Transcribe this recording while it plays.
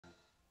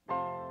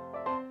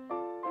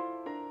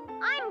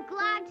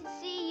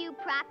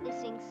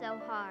practicing so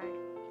hard.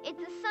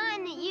 It's a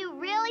sign that you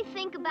really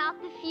think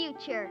about the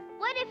future.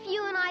 What if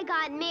you and I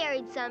got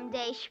married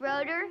someday,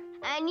 Schroeder,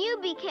 and you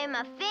became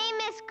a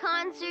famous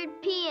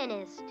concert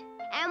pianist?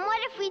 And what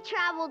if we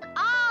traveled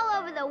all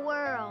over the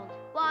world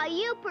while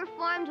you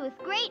performed with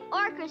great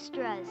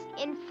orchestras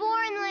in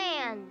foreign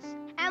lands?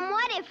 And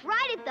what if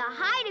right at the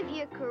height of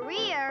your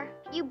career,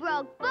 you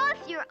broke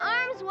both your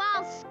arms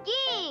while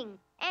skiing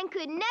and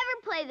could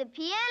never play the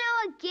piano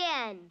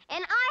again,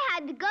 and I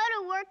had to go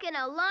to work in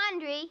a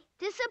laundry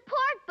to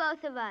support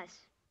both of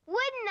us?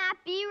 Wouldn't that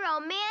be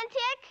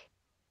romantic?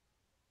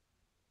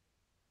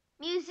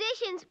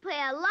 Musicians play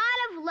a lot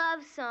of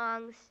love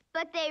songs,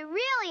 but they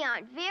really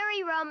aren't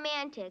very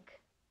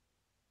romantic.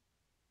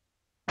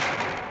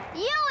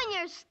 You and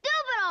your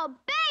stupid old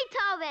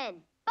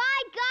Beethoven! By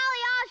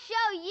golly, I'll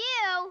show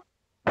you!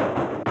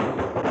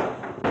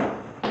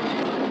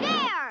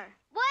 There!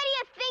 What do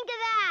you think of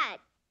that?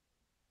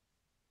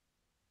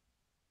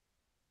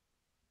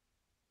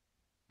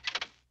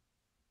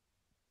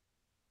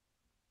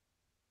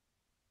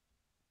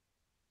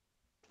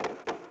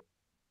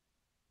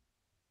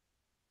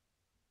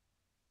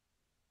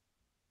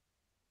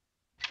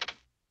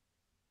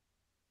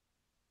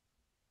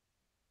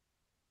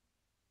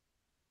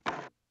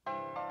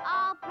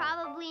 I'll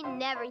probably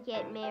never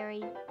get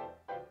married.